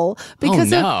wool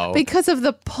because of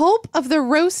the pulp of the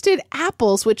roasted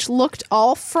apples, which looked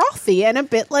all frothy and a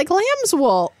bit like lamb's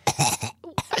wool.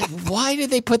 Why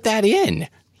did they put that in?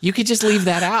 You could just leave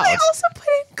that out. They also put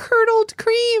in curdled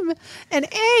cream and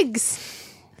eggs.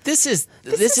 This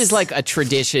is like a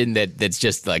tradition that's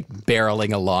just like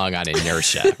barreling along on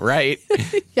inertia, right?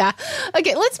 Yeah.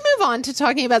 Okay, let's move on to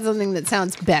talking about something that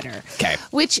sounds better. Okay.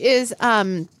 Which is,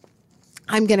 I'm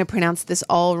going to pronounce this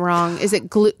all wrong. Is it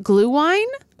glühwein?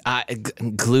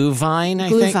 Glühwein, I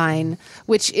think. Glühwein,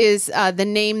 which is the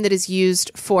name that is used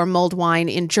for mulled wine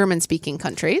in German-speaking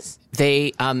countries.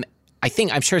 They,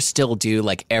 I'm sure still do,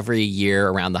 like every year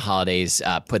around the holidays,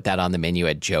 put that on the menu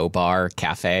at Joe Bar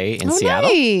Cafe in Seattle.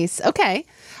 Nice. Okay.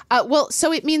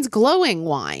 So it means glowing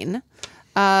wine,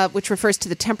 which refers to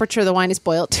the temperature the wine is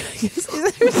boiled to. Is there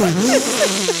a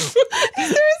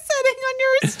setting on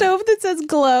your stove that says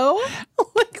glow?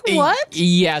 Like what?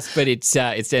 Yes, but it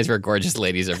stands for Gorgeous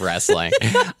Ladies of Wrestling.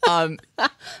 But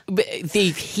they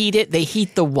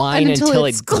heat the wine until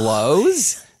it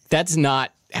glows. That's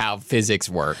not how physics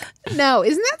work. No,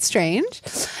 isn't that strange?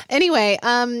 Anyway,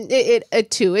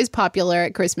 it too is popular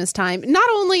at Christmas time, not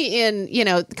only in,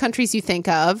 countries you think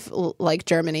of like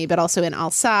Germany, but also in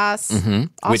Alsace, Austria?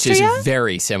 Which is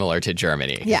very similar to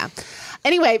Germany. Yeah.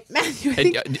 Anyway, Matthew,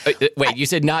 Wait, you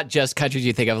said not just countries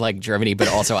you think of like Germany, but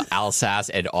also Alsace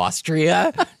and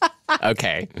Austria?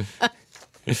 Okay.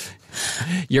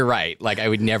 You're right. Like, I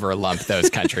would never lump those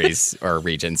countries or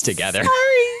regions together.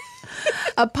 Sorry.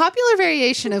 A popular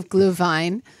variation of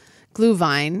glühwein.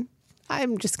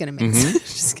 I'm just going to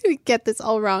just going to get this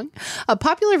all wrong. A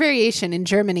popular variation in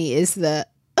Germany is the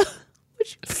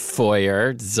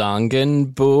Feuer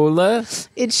Zangenbowle.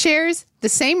 It shares the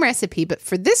same recipe, but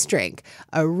for this drink,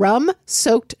 a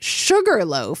rum-soaked sugar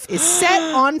loaf is set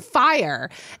on fire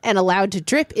and allowed to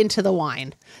drip into the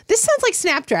wine. This sounds like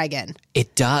Snapdragon.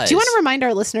 It does. Do you want to remind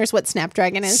our listeners what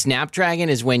Snapdragon is? Snapdragon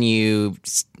is when you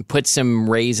put some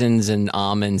raisins and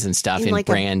almonds and stuff in like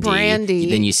a brandy.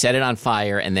 Then you set it on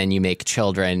fire, and then you make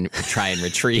children try and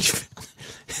retrieve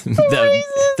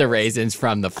the raisins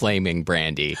from the flaming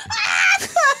brandy.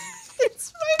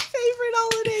 It's my favorite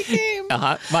holiday game.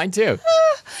 Mine too.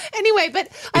 Anyway, but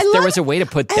there was a way to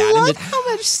put that I love in the... how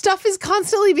much stuff is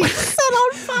constantly being set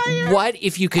on fire. What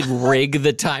if you could rig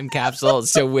the time capsule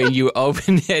so when you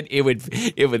open it, it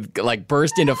would like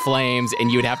burst into flames,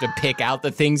 and you would have to pick out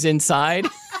the things inside?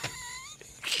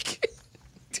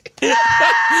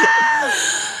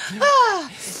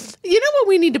 You know what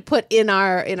we need to put in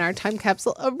our time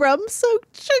capsule? A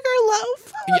rum-soaked sugar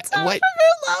loaf. What's a sugar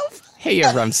loaf? Hey,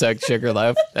 a rum-soaked sugar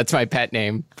loaf. That's my pet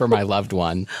name for my loved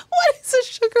one. What is a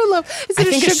sugar loaf? Is it I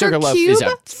think a sugar loaf cube? is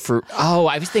a fruit. Oh,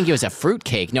 I was thinking it was a fruit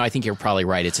cake. No, I think you're probably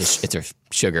right. It's a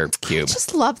sugar cube. I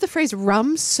just love the phrase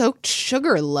rum-soaked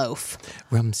sugar loaf.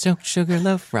 Rum-soaked sugar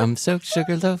loaf. Rum-soaked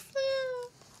sugar loaf.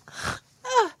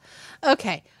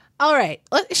 Okay. All right.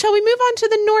 Shall we move on to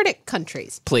the Nordic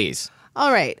countries? Please.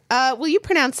 All right. Will you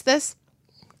pronounce this?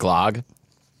 Glog.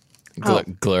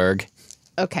 Glurg.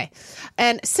 Okay.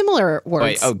 And similar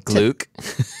words. Wait, Gluck.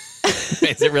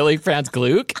 Is it really pronounced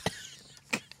Gluck?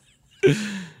 That's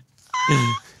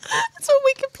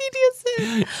what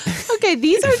Wikipedia says. Okay,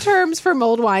 these are terms for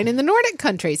mulled wine in the Nordic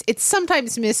countries. It's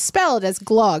sometimes misspelled as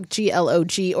glog,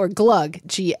 Glog, or glug,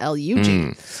 Glug.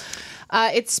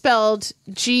 It's spelled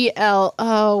GL.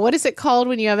 Oh, what is it called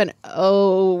when you have an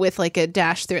O with like a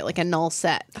dash through it, like a null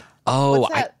set? Oh,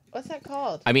 What's that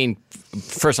called? I mean,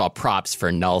 first of all, props for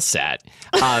null set.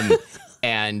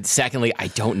 And secondly, I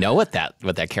don't know what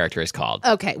that character is called.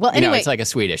 Okay, well, anyway. It's like a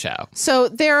Swedish O. So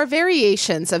there are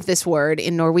variations of this word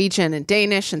in Norwegian and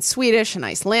Danish and Swedish and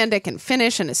Icelandic and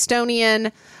Finnish and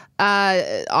Estonian,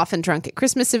 often drunk at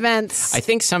Christmas events. I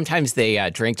think sometimes they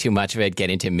drink too much of it, get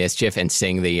into mischief, and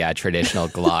sing the traditional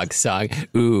Glog song.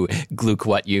 Ooh, Gluck,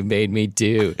 what you made me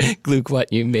do. Gluck,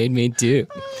 what you made me do.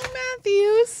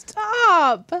 Matthew,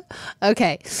 stop.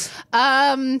 Okay.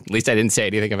 At least I didn't say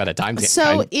anything about a time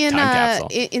capsule.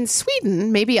 In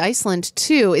Sweden, maybe Iceland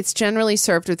too, it's generally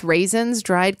served with raisins,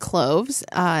 dried cloves,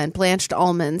 and blanched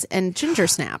almonds and ginger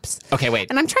snaps. Okay,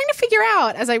 wait. And I'm trying to figure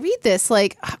out as I read this,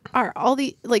 like, are all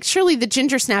the surely the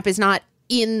ginger snap is not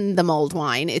in the mulled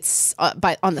wine; it's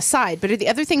on the side. But are the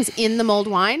other things in the mulled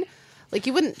wine? Like,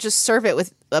 you wouldn't just serve it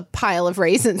with a pile of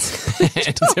raisins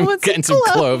and some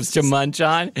cloves to munch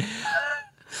on.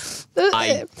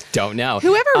 I don't know.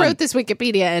 Whoever wrote this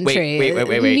Wikipedia entry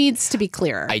wait. needs to be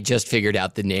clearer. I just figured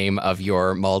out the name of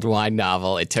your mulled wine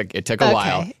novel. It took a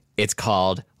while. It's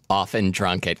called Often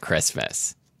Drunk at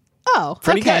Christmas. Oh,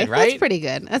 pretty good, right? That's pretty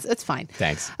good. That's fine.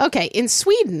 Thanks. Okay, in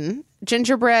Sweden,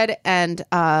 gingerbread and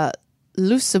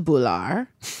lussebullar,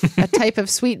 a type of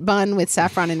sweet bun with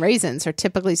saffron and raisins, are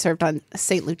typically served on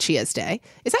St. Lucia's Day.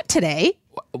 Is that today?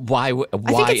 Why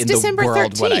in December the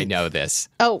world 13th. would I know this?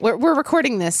 Oh, we're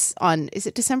recording this on, is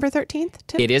it December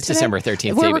 13th? It is today? December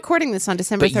 13th. We're recording this on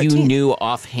December 13th. But you knew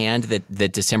offhand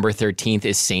that December 13th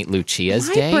is St. Lucia's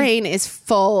Day? My brain is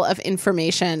full of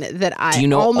information that I Do you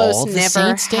know almost all the never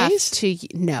saints' have days? to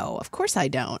know. Of course I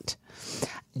don't.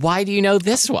 Why do you know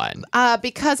this one?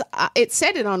 Because it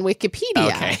said it on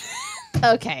Wikipedia. Okay.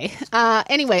 Okay.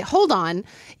 Anyway, hold on.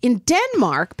 In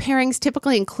Denmark, pairings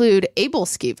typically include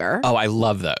abelskiver. Oh, I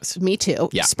love those. Me too.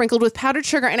 Yeah. Sprinkled with powdered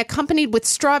sugar and accompanied with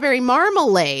strawberry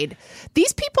marmalade.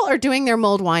 These people are doing their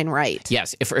mulled wine right.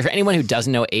 Yes. If for anyone who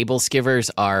doesn't know,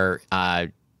 abelskivers are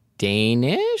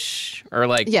Danish or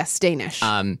like yes, Danish.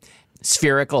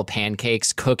 Spherical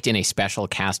pancakes cooked in a special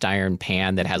cast iron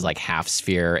pan that has like half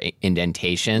sphere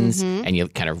indentations, and you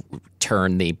kind of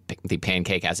turn the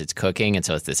pancake as it's cooking, and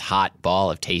so it's this hot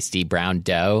ball of tasty brown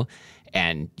dough,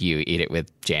 and you eat it with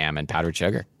jam and powdered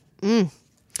sugar, and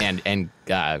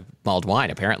mulled wine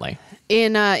apparently.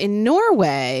 In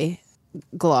Norway,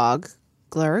 glurg,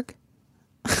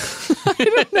 I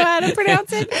don't know how to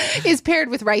pronounce it, is paired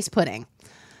with rice pudding.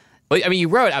 Well, I mean, you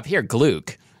wrote up here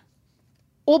gluck.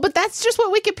 Well, but that's just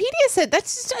what Wikipedia said. That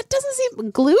doesn't seem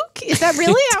gluck. Is that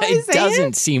really how I say it? It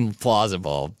doesn't seem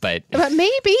plausible, but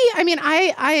maybe. I mean,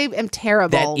 I am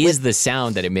terrible. That is the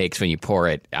sound that it makes when you pour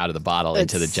it out of the bottle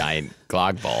into the giant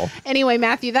glog bowl. Anyway,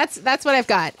 Matthew, that's what I've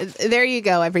got. There you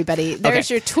go, everybody. There's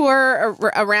your tour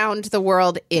around the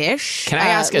world-ish. Can I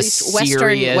ask a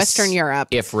serious, Western Europe,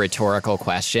 if rhetorical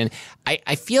question?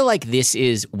 I feel like this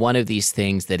is one of these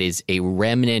things that is a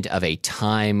remnant of a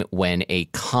time when a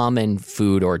common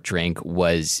food or drink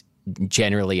was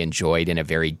generally enjoyed in a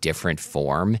very different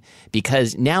form.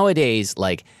 Because nowadays,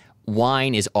 like,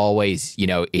 wine is always,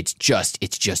 it's just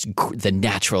the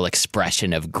natural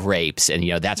expression of grapes, and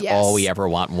that's all we ever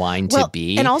want wine to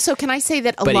be. And also, can I say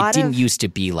that but it didn't used to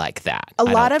be like that. A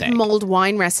lot of mulled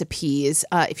wine recipes,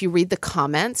 if you read the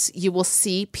comments, you will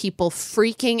see people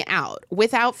freaking out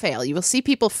without fail. You will see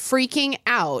people freaking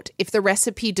out if the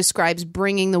recipe describes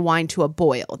bringing the wine to a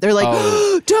boil. They're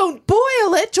like, don't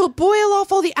boil it. You'll boil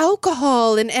off all the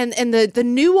alcohol and the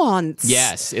nuance.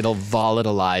 Yes, it'll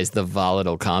volatilize the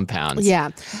volatile compounds. Yeah.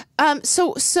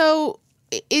 So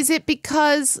is it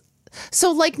because...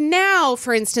 So like now,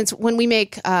 for instance, when we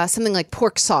make something like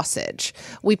pork sausage,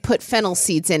 we put fennel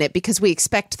seeds in it because we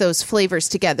expect those flavors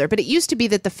together. But it used to be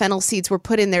that the fennel seeds were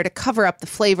put in there to cover up the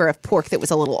flavor of pork that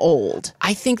was a little old.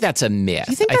 I think that's a myth.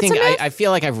 You think that's a myth? I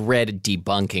feel like I've read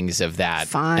debunkings of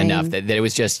that enough that it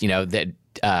was just,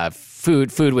 that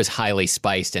food was highly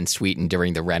spiced and sweetened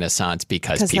during the Renaissance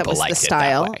because people liked the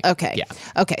style. It that way. Okay. Yeah.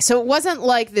 Okay. So it wasn't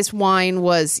like this wine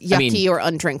was yucky or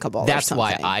undrinkable. That's or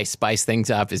why I spice things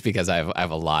up, is because I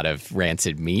have a lot of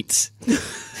rancid meats.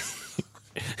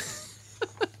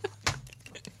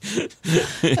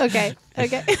 Okay.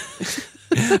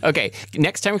 Okay.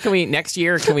 Next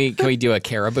year can we do a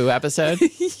caribou episode?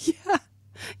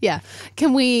 Yeah.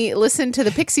 Can we listen to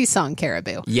the Pixies song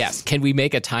Caribou? Yes. Can we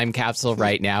make a time capsule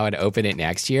right now and open it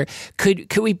next year?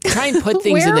 Could we try and put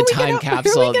things in the time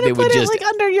capsule where are we gonna that would put just it, like,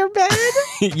 under your bed?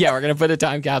 Yeah, we're gonna put a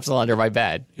time capsule under my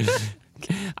bed.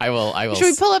 I will. Should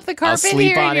we pull up the carpet I'll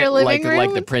sleep here on in your it living room?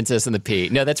 like the Princess and the Pea.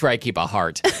 No, that's where I keep a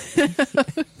heart.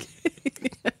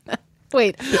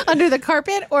 Wait, under the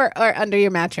carpet or under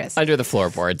your mattress? Under the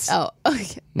floorboards. Oh,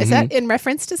 okay. Is that in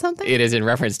reference to something? It is in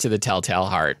reference to The Telltale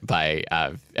Heart by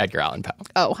Edgar Allan Poe.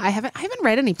 Oh, I haven't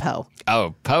read any Poe.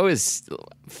 Oh, Poe is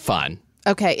fun.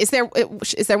 Okay, is there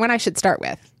one I should start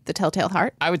with? The Telltale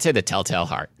Heart? I would say The Telltale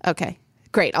Heart. Okay,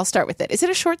 great. I'll start with it. Is it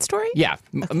a short story? Yeah,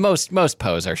 okay. Most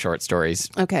Poes are short stories.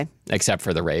 Okay. Except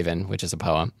for The Raven, which is a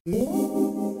poem.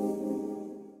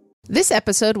 This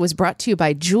episode was brought to you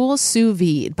by Joule Sous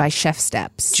Vide by Chef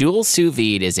Steps. Joule Sous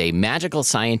Vide is a magical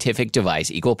scientific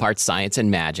device, equal parts science and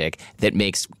magic, that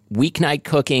makes weeknight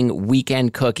cooking,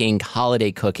 weekend cooking, holiday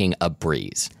cooking a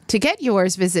breeze. To get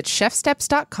yours, visit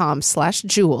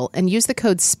chefsteps.com/Joule and use the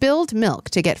code SPILLEDMILK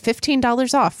to get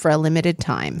 $15 off for a limited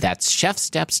time. That's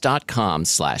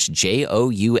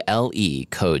chefsteps.com/JOULE,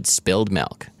 code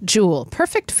SPILLEDMILK. Joule,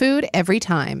 perfect food every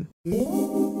time.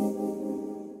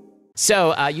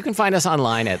 So you can find us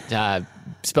online at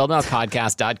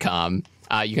spilledmilkpodcast.com.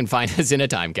 You can find us in a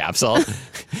time capsule.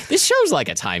 This show's like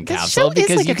a time capsule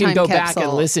because you can go back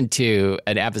and listen to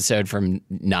an episode from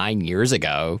 9 years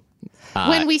ago.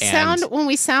 When we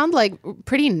sound like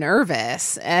pretty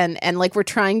nervous and like we're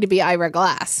trying to be Ira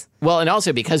Glass. Well, and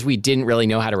also because we didn't really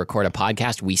know how to record a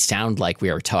podcast, we sound like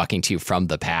we were talking to you from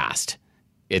the past.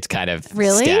 It's kind of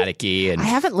staticky. And I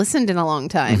haven't listened in a long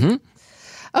time. Mm-hmm.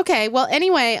 Okay, well,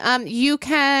 anyway, you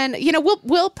can,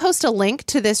 we'll post a link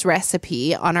to this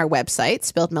recipe on our website,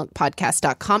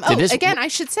 spilledmilkpodcast.com. Oh, again, I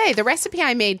should say, the recipe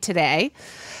I made today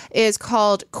is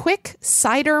called Quick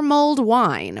Cider Mulled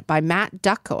Wine by Matt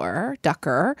Ducker,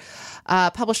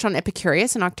 published on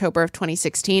Epicurious in October of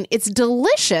 2016. It's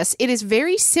delicious. It is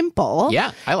very simple.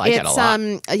 Yeah, I like it a lot.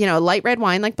 It's light red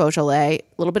wine like Beaujolais, a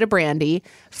little bit of brandy,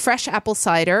 fresh apple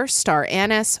cider, star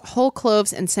anise, whole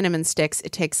cloves, and cinnamon sticks.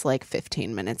 It takes like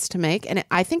 15 minutes to make, and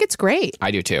I think it's great.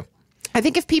 I do too. I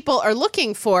think if people are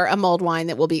looking for a mulled wine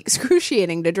that will be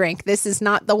excruciating to drink, this is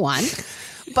not the one.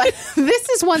 But this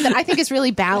is one that I think is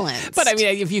really balanced. But I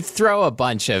mean, if you throw a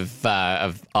bunch of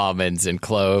almonds and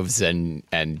cloves and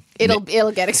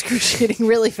it'll get excruciating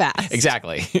really fast.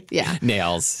 Exactly. Yeah.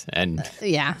 Nails and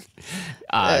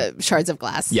shards of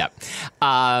glass. Yep.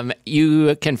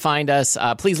 You can find us.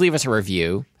 Please leave us a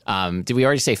review. Did we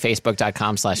already say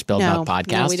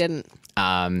Facebook.com/SpilledMilkPodcast? No, we didn't.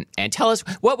 And tell us,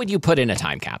 what would you put in a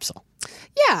time capsule?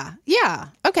 Yeah.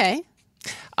 Okay.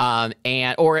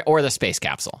 Or the space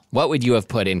capsule. What would you have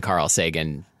put in Carl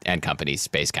Sagan and Company's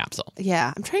space capsule?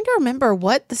 Yeah, I'm trying to remember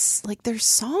what this, like, there's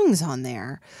songs on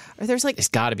there, or there's like, there's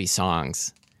got to be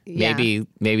songs. Yeah.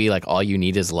 Maybe like All You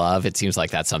Need Is Love. It seems like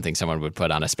that's something someone would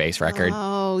put on a space record.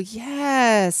 Oh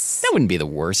yes, that wouldn't be the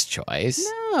worst choice.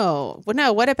 No, well,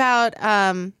 no. What about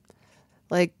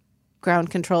like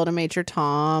Ground Control to Major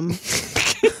Tom?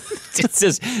 It's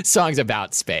just songs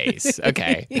about space.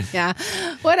 Okay. Yeah.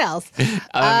 What else?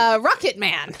 Rocket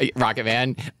Man. Rocket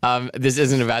Man. This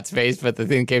isn't about space, but the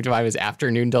thing that came to mind was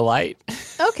Afternoon Delight.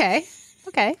 Okay.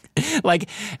 Like,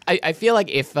 I feel like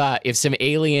if some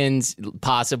aliens,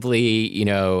 possibly,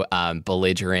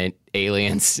 belligerent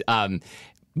aliens,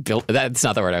 that's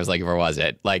not the word I was looking for, was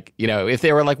it? Like, if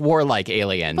they were like warlike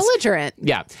aliens. Belligerent.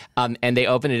 Yeah. And they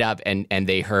opened it up and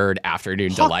they heard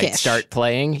Afternoon Delight start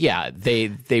playing. Yeah. They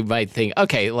might think,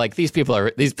 okay, like these people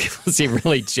seem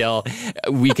really chill.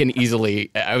 We can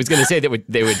easily, I was going to say that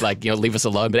they would like, leave us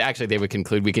alone, but actually they would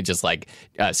conclude we could just like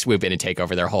swoop in and take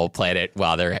over their whole planet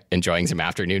while they're enjoying some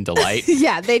Afternoon Delight.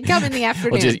 Yeah. They'd come in the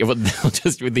afternoon.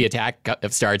 The attack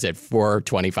starts at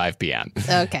 4:25 p.m.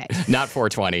 Okay. Not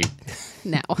 4:20.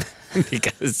 No.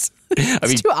 Because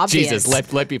too obvious. Jesus,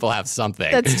 let people have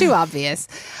something. That's too obvious.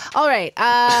 All right.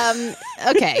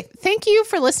 Okay. Thank you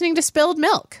for listening to Spilled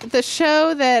Milk, the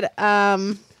show that.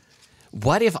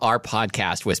 What if our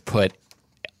podcast was put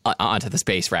onto the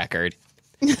space record?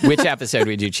 Which episode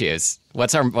would you choose?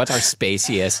 What's our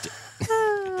spaciest?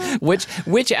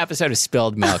 Which episode of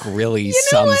Spilled Milk really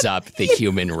sums up the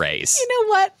human race? You know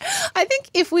what? I think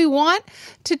if we want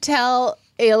to tell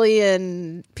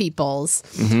alien peoples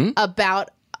about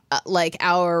like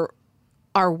our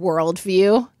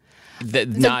worldview,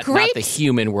 not the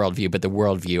human worldview, but the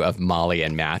worldview of Molly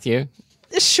and Matthew.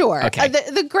 Sure. Okay.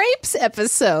 The grapes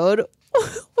episode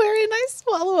wherein I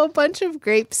swallow a bunch of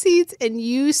grape seeds and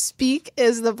you speak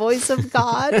as the voice of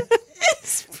God.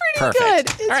 It's pretty good.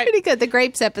 It's pretty good. The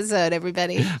grapes episode,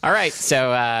 everybody. All right.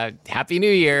 So Happy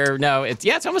New Year. No,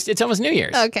 it's almost New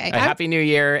Year's. Okay. Happy New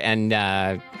Year, and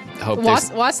hope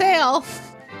wassail.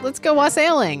 Let's go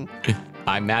wassailing.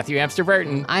 I'm Matthew Amster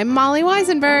Burton. I'm Molly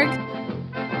Weisenberg.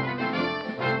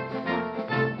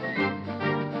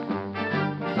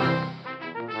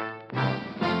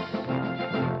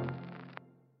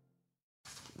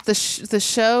 The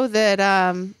show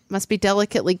that must be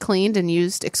delicately cleaned and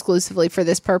used exclusively for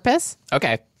this purpose.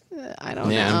 Okay. I don't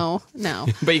know. No.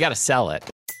 But you got to sell it.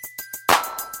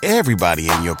 Everybody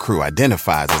in your crew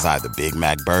identifies as either Big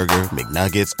Mac Burger,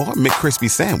 McNuggets, or McCrispy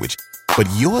Sandwich. But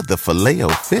you're the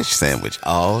Filet-O-Fish Sandwich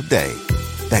all day.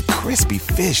 That crispy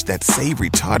fish, that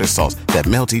savory tartar sauce, that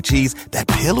melty cheese, that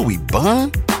pillowy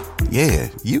bun. Yeah,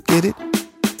 you get it.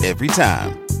 Every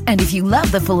time. And if you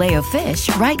love the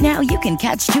Filet-O-Fish, right now you can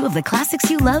catch 2 of the classics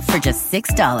you love for just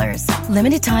 $6.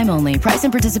 Limited time only. Price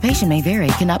and participation may vary.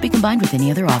 Cannot be combined with any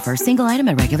other offer. Single item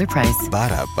at regular price.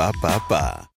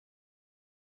 Ba-da-ba-ba-ba.